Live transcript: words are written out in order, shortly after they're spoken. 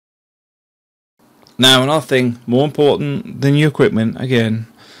Now, another thing more important than your equipment, again,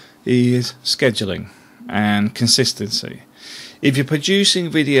 is scheduling and consistency. If you're producing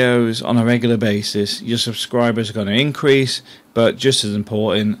videos on a regular basis, your subscribers are going to increase, but just as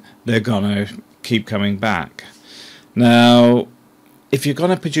important, they're going to keep coming back. Now, if you're going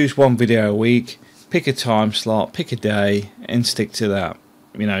to produce one video a week, pick a time slot, pick a day, and stick to that.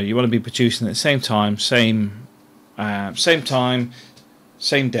 You know, you want to be producing at the same time, same time,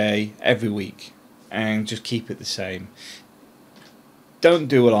 same day, every week, and just keep it the same. Don't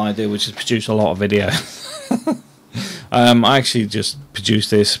do what I do, which is produce a lot of video. I actually just produce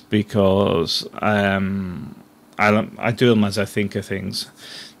this because I do them as I think of things.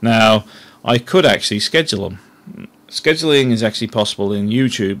 Now, I could actually schedule them. Scheduling is actually possible in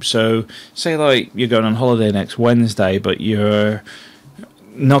YouTube. So, say like you're going on holiday next Wednesday, but you're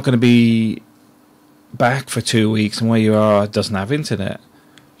not going to be back for 2 weeks, and where you are doesn't have internet.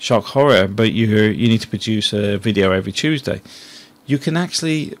 Shock horror! But you need to produce a video every Tuesday. You can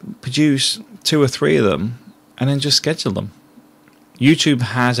actually produce 2 or 3 of them and then just schedule them. YouTube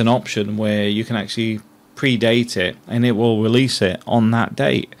has an option where you can actually predate it and it will release it on that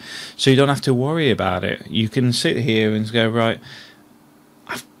date. So you don't have to worry about it. You can sit here and go, right,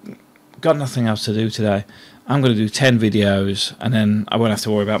 I've got nothing else to do today. I'm going to do 10 videos and then I won't have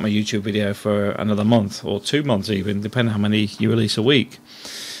to worry about my YouTube video for another month or 2 months even, depending on how many you release a week.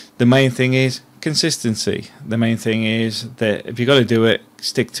 The main thing is consistency. The main thing is that if you've got to do it,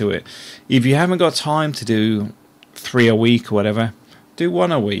 stick to it. If you haven't got time to do 3 a week or whatever, do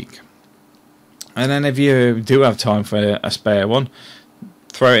 1 a week. And then if you do have time for a spare one,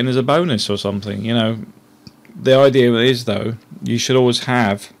 throw it in as a bonus or something. You know, the idea is, though, you should always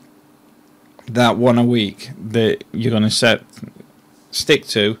have that 1 a week that you're going to stick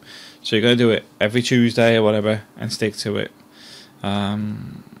to. So you're going to do it every Tuesday or whatever and stick to it.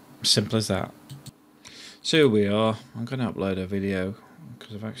 Simple as that. So here we are. I'm going to upload a video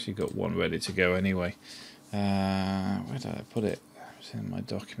because I've actually got one ready to go anyway. Where did I put it? It's in my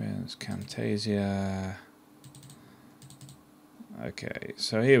documents. Camtasia. Okay,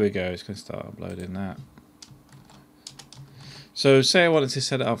 so here we go. It's going to start uploading that. So say I wanted to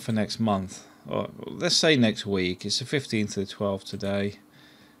set it up for next month, or let's say next week. It's the 15th to the 12th today.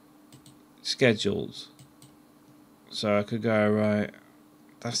 Scheduled. So I could go, right,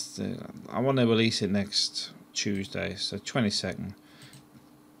 I want to release it next Tuesday, so 22nd,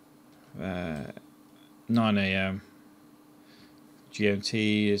 9 AM.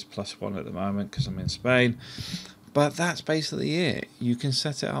 GMT is +1 at the moment because I'm in Spain. But that's basically it. You can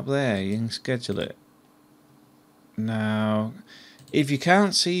set it up there, you can schedule it. Now, if you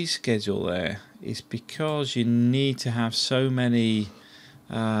can't see schedule there, it's because you need to have so many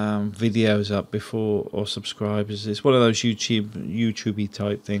videos up before, or subscribers. It's one of those YouTubey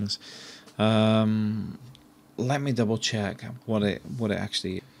type things. Let me double check what it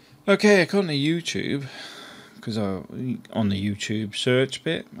actually is. Okay, according to YouTube, because on the YouTube search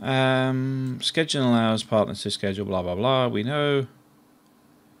bit, scheduling allows partners to schedule blah blah blah. We know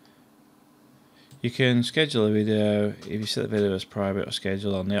you can schedule a video if you set the video as private or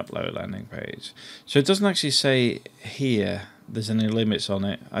scheduled on the upload landing page. So it doesn't actually say here there's any limits on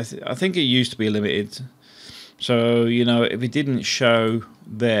it. I think it used to be limited. So, you know, if it didn't show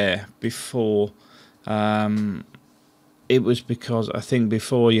there before, it was because I think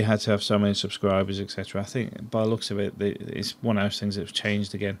before you had to have so many subscribers, etc. I think by the looks of it, it's one of those things that's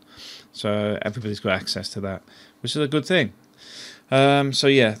changed again. So everybody's got access to that, which is a good thing. So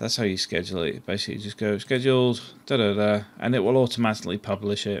yeah, that's how you schedule it. Basically, just go scheduled, and it will automatically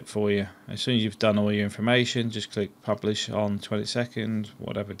publish it for you. As soon as you've done all your information, just click publish on 22nd,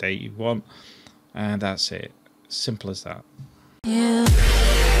 whatever date you want, and that's it. Simple as that. Yeah.